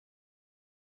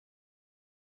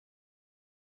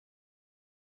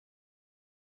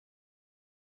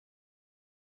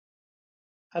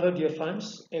Hello dear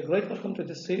friends, a great welcome to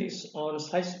this series on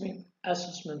seismic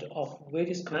assessment of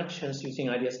various connections using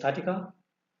Idea Statica.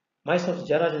 Myself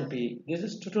Gerard NP. This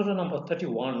is tutorial number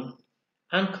 31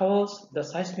 and covers the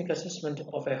seismic assessment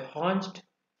of a haunched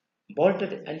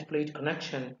bolted end plate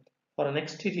connection for an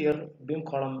exterior beam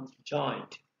column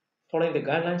joint following the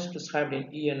guidelines prescribed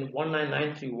in EN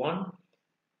 19931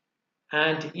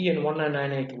 and EN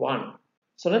 19981.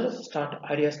 So let us start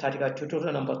Idea Statica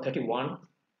tutorial number 31.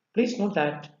 Please note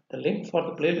that the link for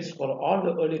the playlist for all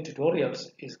the earlier tutorials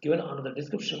is given under the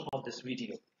description of this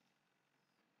video.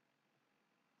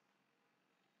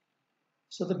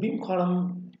 So the beam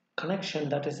column connection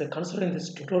that is considered in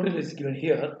this tutorial is given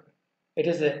here. It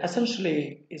is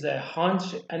essentially a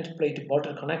haunched end plate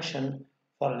bolted connection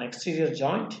for an exterior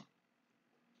joint.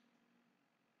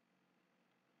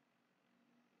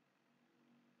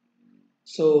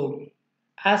 So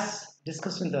as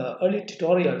discussed in the earlier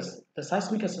tutorials, the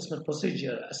seismic assessment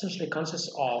procedure essentially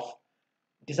consists of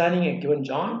designing a given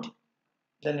joint,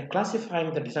 then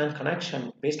classifying the design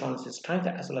connection based on its strength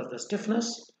as well as the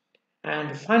stiffness,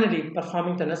 and finally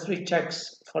performing the necessary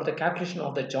checks for the calculation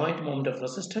of the joint moment of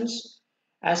resistance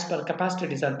as per capacity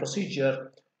design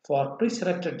procedure for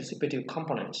pre-selected dissipative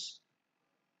components.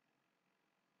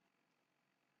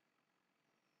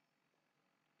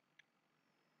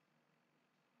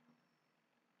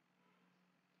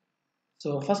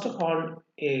 So first of all,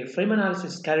 a frame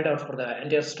analysis is carried out for the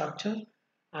entire structure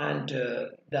and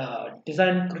the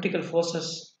design critical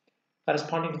forces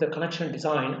corresponding to the connection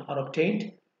design are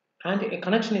obtained, and a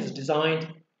connection is designed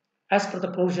as per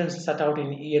the provisions set out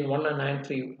in EN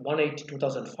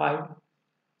 19318/2005.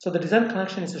 So the design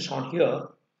connection is shown here.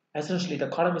 Essentially the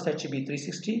column is HB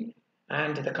 360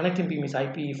 and the connecting beam is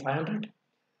IP 500.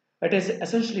 It is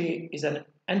essentially an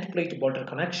end plate bolted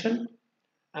connection,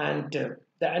 and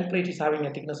the end plate is having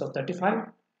a thickness of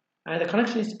 35, and the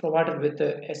connection is provided with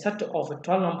a set of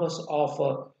 12 numbers of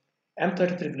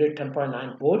M33 grade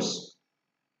 10.9 bolts.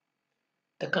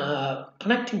 The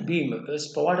connecting beam is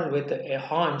provided with a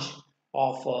haunch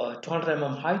of 200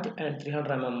 mm height and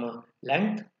 300 mm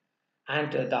length,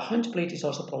 and the haunch plate is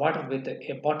also provided with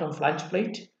a bottom flange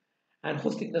plate and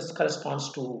whose thickness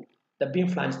corresponds to the beam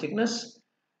flange thickness.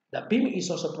 The beam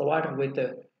is also provided with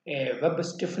a web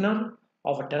stiffener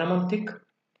of 10 mm thick.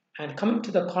 And coming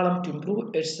to the column, to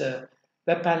improve its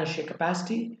web panel shear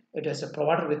capacity, it is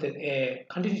provided with a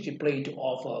continuity plate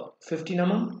of 15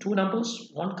 mm, two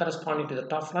numbers, one corresponding to the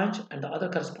top flange and the other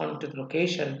corresponding to the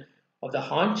location of the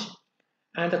haunch.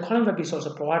 And the column web is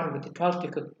also provided with 12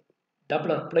 thick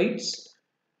doubler plates,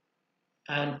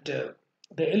 and the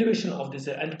elevation of this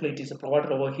end plate is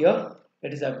provided over here.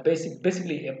 It is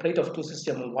basically a plate of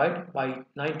 260 mm wide by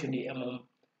 920 mm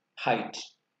height.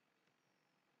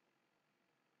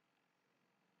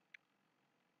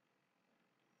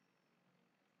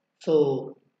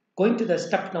 So going to the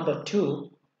step number 2,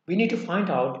 we need to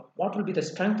find out what will be the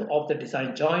strength of the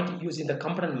design joint using the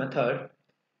component method,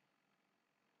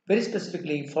 very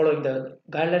specifically following the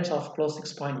guidelines of clause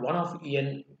 6.1 of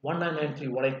EN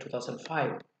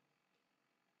 19931/2005.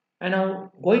 And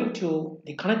now going to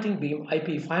the connecting beam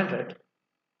IP 500,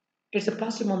 its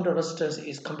plastic moment of resistance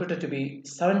is computed to be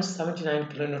 779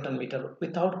 kN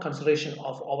without consideration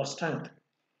of overstrength.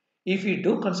 If we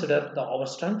do consider the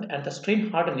overstrength and the strain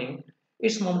hardening,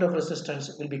 its moment of resistance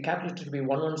will be calculated to be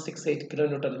 1168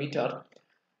 kN.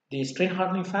 The strain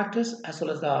hardening factors as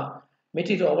well as the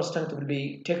material overstrength will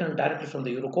be taken directly from the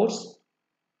Eurocodes.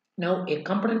 Now a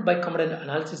component by component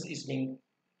analysis is being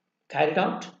carried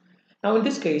out. Now in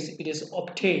this case, it is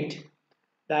obtained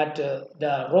that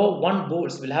the row 1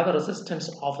 bolts will have a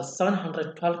resistance of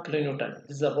 712 kN.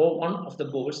 This is the row 1 of the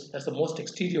bolts, that's the most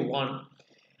exterior one.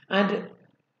 And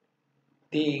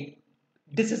the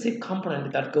decisive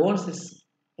component that governs this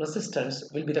resistance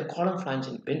will be the column flange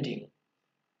and bending.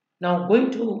 Now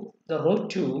going to the row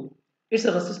 2, its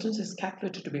resistance is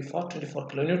calculated to be 424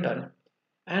 kN,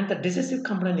 and the decisive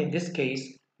component in this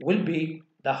case will be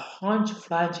the haunch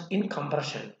flange in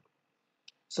compression.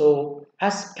 So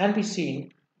as can be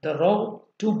seen, the row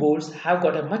 2 bolts have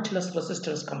got a much less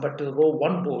resistance compared to row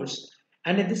 1 bolts,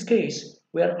 and in this case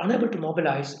we are unable to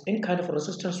mobilize any kind of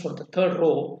resistance from the third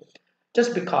row,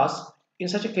 just because in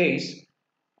such a case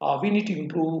we need to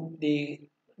improve the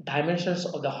dimensions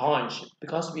of the haunch,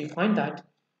 because we find that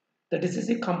the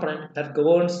decisive component that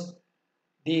governs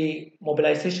the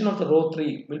mobilization of the row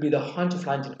 3 will be the haunch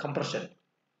flange in compression.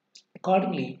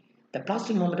 Accordingly, the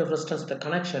plastic moment of resistance of the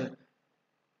connection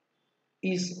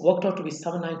is worked out to be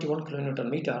 791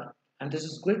 kN, and this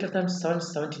is greater than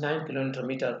 779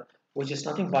 kN, which is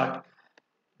nothing but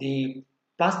the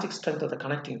plastic strength of the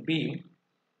connecting beam.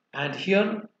 And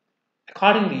here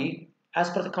Accordingly, as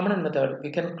per the common method,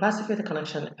 we can classify the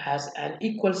connection as an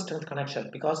equal strength connection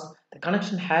because the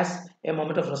connection has a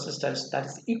moment of resistance that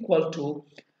is equal to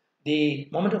the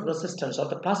moment of resistance or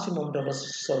the plastic moment of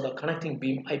resistance of the connecting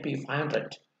beam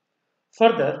IP500.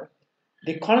 Further,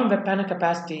 the column web panel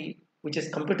capacity, which is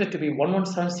computed to be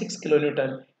 1176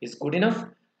 kilonewton, is good enough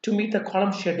to meet the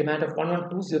column shear demand of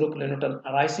 1120 kilonewton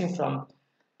arising from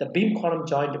the beam column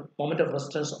joint moment of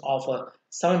resistance of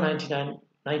 799.91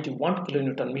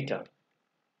 kilonewton meter.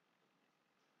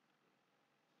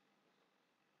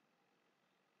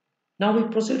 Now we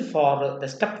proceed for the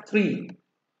step 3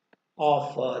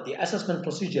 of the assessment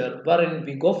procedure, wherein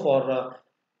we go for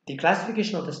the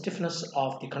classification of the stiffness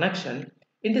of the connection.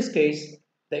 In this case,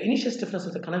 the initial stiffness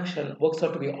of the connection works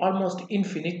out to be almost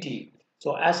infinity.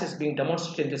 So as is being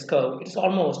demonstrated in this curve, it is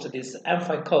almost this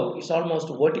M5 curve is almost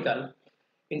vertical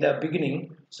in the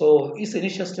beginning. So its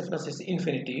initial stiffness is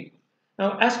infinity.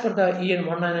 Now as per the EN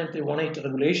 199318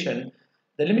 regulation,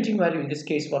 the limiting value in this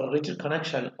case for a rigid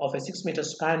connection of a 6-meter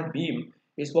span beam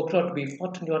is worked out to be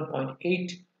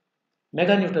 421.8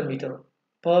 meganewton meter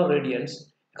per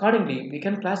radians. Accordingly, we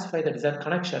can classify the design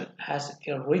connection as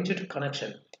a rigid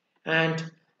connection, and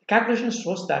the calculation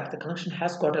shows that the connection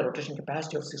has got a rotation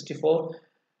capacity of 64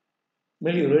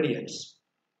 milliradians.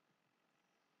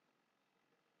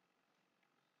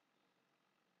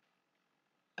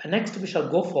 And next, we shall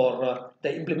go for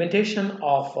the implementation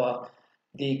of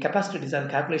the capacity design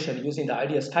calculation using the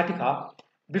Idea Statica.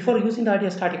 Before using the Idea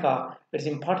Statica, it is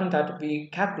important that we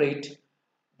calculate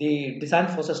the design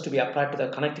forces to be applied to the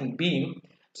connecting beam.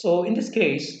 So in this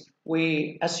case,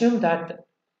 we assume that,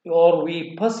 or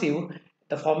we perceive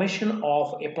the formation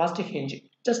of a plastic hinge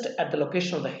just at the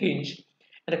location of the hinge,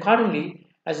 and accordingly,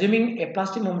 assuming a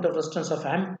plastic moment of resistance of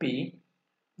MP,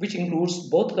 which includes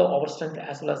both the overstrength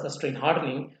as well as the strain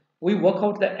hardening, we work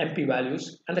out the MP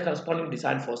values and the corresponding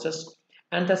design forces,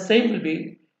 and the same will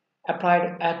be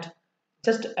applied at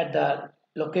just at the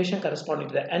location corresponding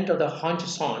to the end of the haunch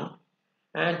zone,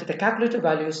 and the calculated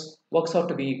values works out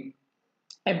to be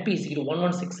MP is equal to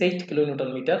 1168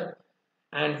 kilonewton meter,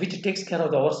 and which takes care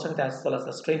of the overstrength as well as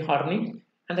the strain hardening,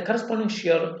 and the corresponding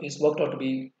shear is worked out to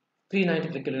be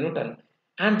 393 kilonewton.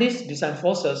 And these design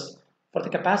forces for the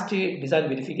capacity design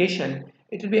verification,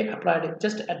 it will be applied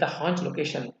just at the haunch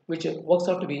location, which works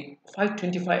out to be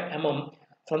 525 mm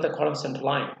from the column center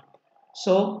line.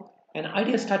 So an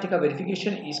Idea Statica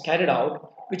verification is carried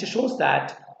out, which shows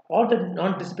that all the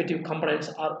non-dissipative components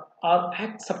are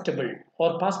acceptable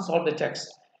or passes all the checks.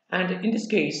 And in this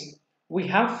case, we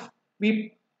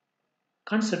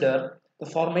consider the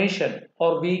formation,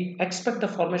 or we expect the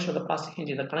formation of the plastic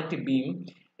hinge in the connective beam,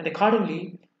 and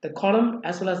accordingly the column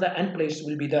as well as the end plates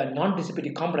will be the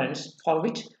non-dissipative components for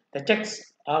which the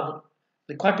checks are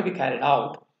required to be carried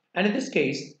out. And in this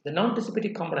case, the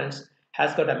non-dissipative components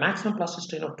has got a maximum plastic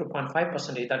strain of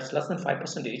 2.5%, that is less than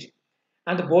 5%,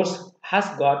 and the boards has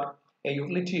got a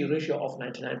utility ratio of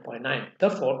 99.9.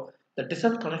 Therefore, the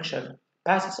design connection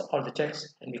passes all the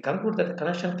checks, and we conclude that the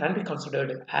connection can be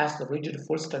considered as the rigid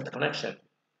full strength connection.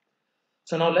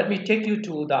 So now let me take you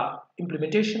to the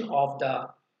implementation of the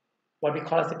what we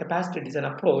call as the capacity design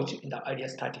approach in the Idea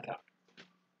Statica.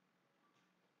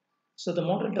 So the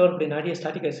model developed in Idea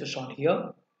Statica is shown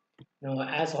here. Now,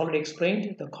 as already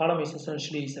explained, the column is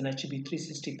essentially an HB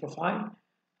 360 profile,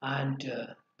 and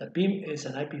the beam is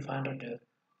an IP500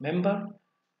 member,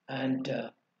 and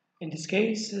in this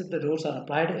case, the loads are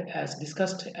applied as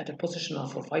discussed at a position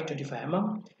of 525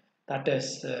 mm, that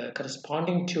is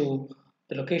corresponding to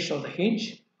the location of the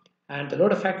hinge, and the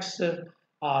load effects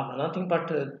are nothing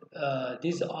but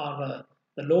these are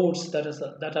the loads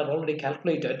that are already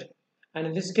calculated, and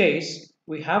in this case,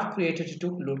 we have created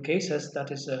two load cases,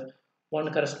 that is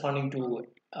one corresponding to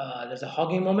there's a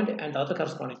hogging moment and the other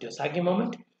corresponding to a sagging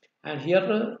moment, and here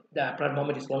the applied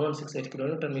moment is 1168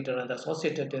 kilonewton meter, and the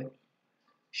associated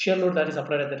shear load that is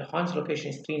applied at the haunch location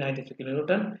is 393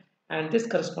 kilonewton, and this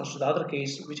corresponds to the other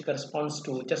case, which corresponds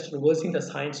to just reversing the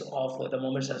signs of the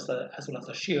moments as well as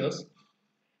the shears,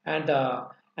 and the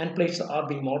end plates are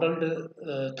being modeled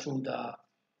through the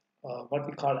what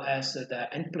we call as the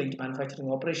end plate manufacturing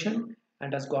operation,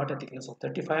 and has got a thickness of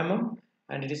 35 mm,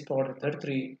 and it is provided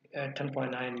 33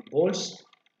 10.9 bolts,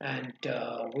 and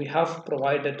we have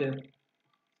provided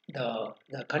the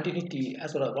continuity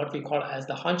as well as what we call as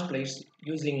the haunch plates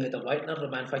using the Whitener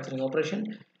manufacturing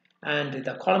operation, and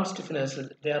the column stiffness,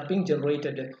 they are being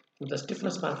generated through the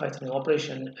stiffness manufacturing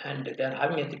operation, and they are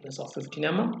having a thickness of 15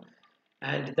 mm,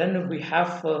 and then we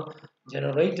have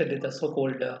generated the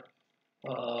so-called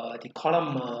the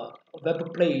column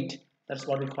web plate, that's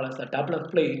what we call as the doubler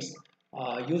plates,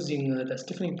 using the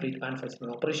stiffening plate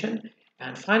manufacturing operation.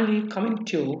 And finally, coming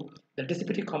to the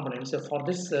dissipative components, for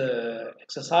this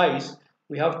exercise,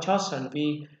 we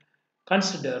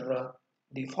consider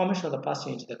the formation of the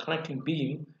plastic hinge, the connecting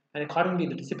beam, and accordingly,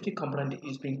 the dissipative component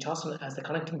is being chosen as the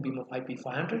connecting beam of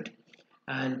IP500,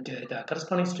 and the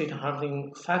corresponding strain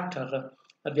hardening factor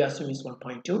that we assume is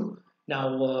 1.2.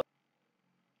 Now,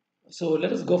 so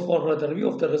let us go for the review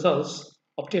of the results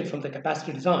obtained from the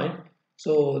capacity design.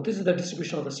 So this is the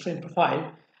distribution of the strain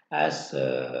profile as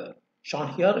shown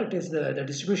here. It is the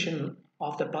distribution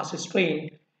of the plastic strain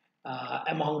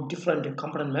among different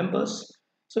component members.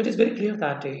 So it is very clear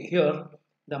that here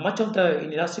the much of the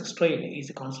inelastic strain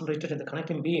is concentrated in the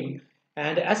connecting beam,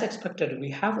 and as expected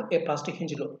we have a plastic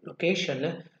hinge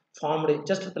location formed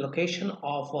just at the location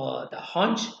of the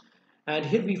haunch, and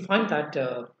here we find that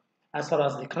as far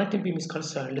as the connecting beam is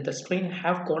concerned, the strain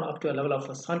have gone up to a level of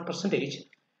 7%,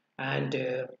 and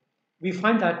we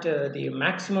find that the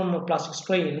maximum plastic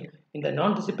strain in the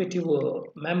non-dissipative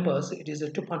members, it is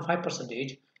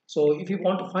 2.5%. So if you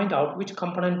want to find out which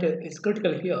component is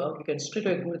critical here, we can straight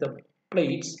away go to the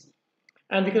plates,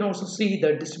 and we can also see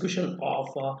the distribution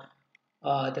of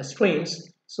the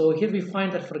strains. So here we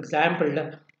find that, for example,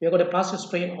 we have got a plastic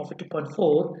strain of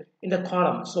 2.4 in the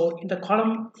column. So in the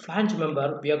column flange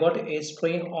member, we have got a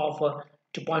strain of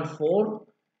 2.4,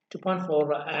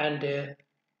 and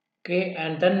okay,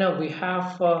 and then we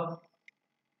have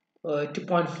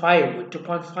 2.5.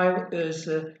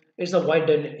 2.5 is a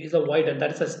widen,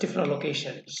 that is a stiffener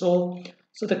location. So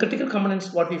the critical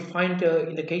components what we find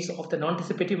in the case of the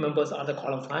non-dissipative members are the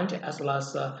column flange as well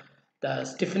as the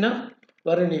stiffener,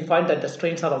 wherein we find that the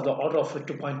strains are of the order of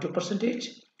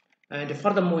 2.2%, and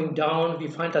further moving down we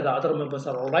find that the other members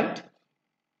are all right.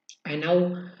 And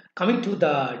now coming to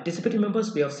the dissipative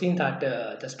members, we have seen that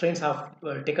the strains have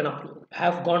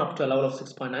gone up to a level of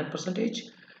 6.9%.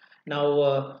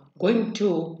 Now going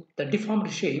to the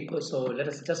deformed shape, so let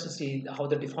us just see how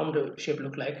the deformed shape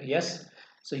look like. Yes,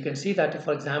 so you can see that,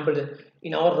 for example,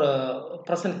 in our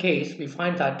present case, we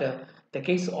find that the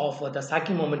case of the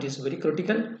sagging moment is very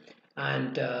critical,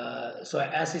 and so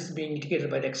as is being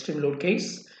indicated by the extreme load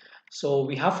case. So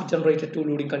we have generated two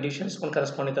loading conditions, one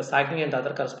corresponding to the sagging and the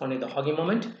other corresponding to the hogging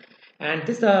moment. And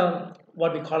this is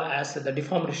what we call as the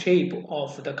deformed shape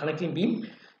of the connecting beam.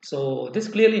 So this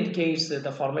clearly indicates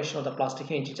the formation of the plastic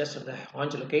hinge just at the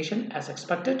haunch location as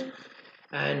expected.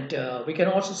 And we can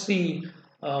also see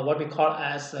what we call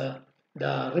as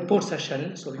the report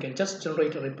session. So we can just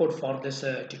generate a report for this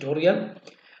tutorial,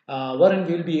 wherein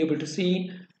we will be able to see,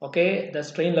 okay, the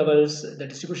strain levels, the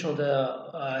distribution of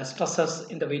the stresses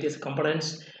in the various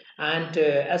components, and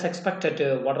as expected,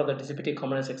 what are the dissipative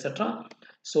components, etc.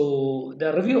 So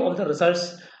the review of the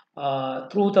results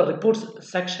through the reports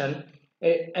section,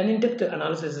 an in-depth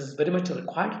analysis is very much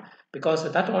required, because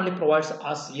that only provides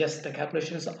us, yes, the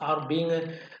calculations are being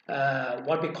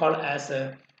what we call as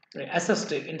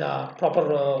assessed in the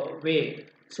proper way.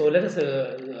 So let us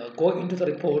go into the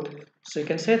report. So you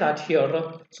can say that here,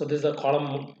 so this is a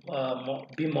column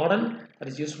beam model that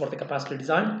is used for the capacity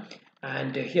design,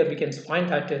 and here we can find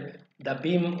that the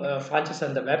beam flanges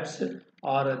and the webs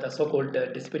are the so-called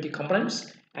dissipative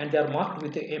components, and they are marked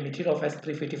with a material of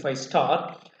S355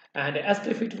 star, and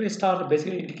S355 star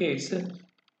basically indicates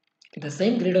the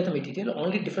same grade of the material.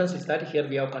 Only difference is that here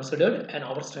we have considered an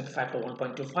overstrength factor of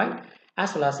 1.25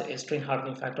 as well as a strain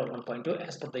hardening factor of 1.2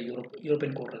 as per the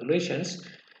European code regulations,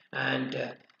 and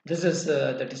this is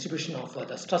the distribution of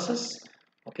the stresses.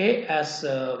 Okay, as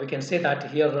we can say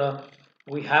that here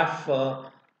we have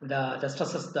the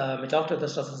stresses, the majority of the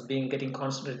stresses being getting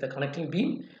concentrated in the connecting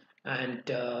beam, and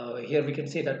here we can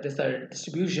see that this is the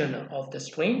distribution of the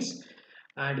strains,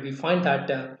 and we find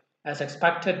that as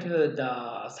expected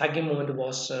the sagging moment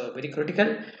was very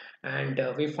critical, and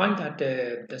we find that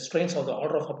the strains of the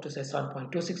order of up to say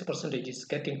 7.26% is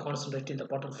getting concentrated in the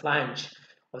bottom flange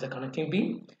of the connecting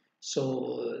beam.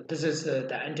 So this is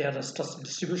the entire stress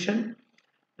distribution,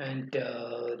 and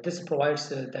this provides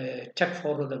the check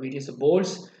for the various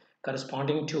bolts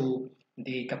corresponding to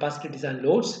the capacity design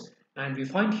loads, and we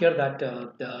find here that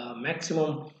the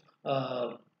maximum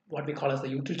what we call as the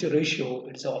utility ratio,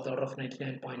 it's of the order of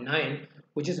 99.9,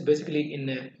 which is basically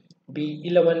in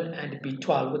B11 and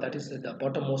B12, that is the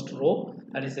bottommost row,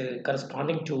 that is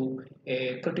corresponding to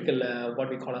a critical what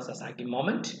we call as a sagging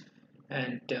moment.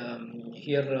 And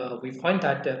here we find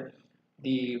that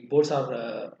the bolts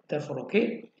are therefore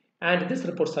okay, and this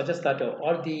report suggests that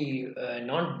all the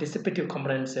non-dissipative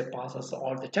components passes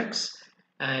all the checks,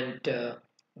 and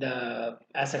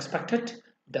as expected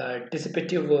the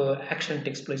dissipative action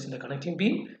takes place in the connecting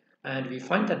beam, and we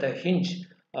find that the hinge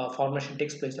formation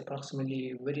takes place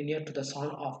approximately very near to the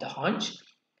zone of the haunch,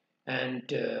 and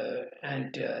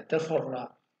therefore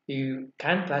you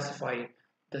can classify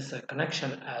this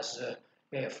connection as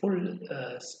a full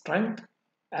strength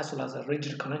as well as a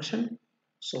rigid connection.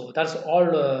 So that's all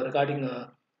regarding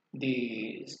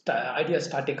the idea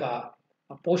statica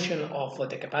portion of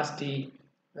the capacity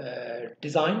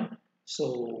design.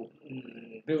 So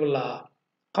we will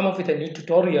come up with a new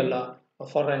tutorial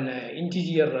for an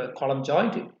interior column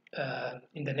joint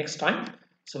in the next time.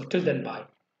 So till then, bye.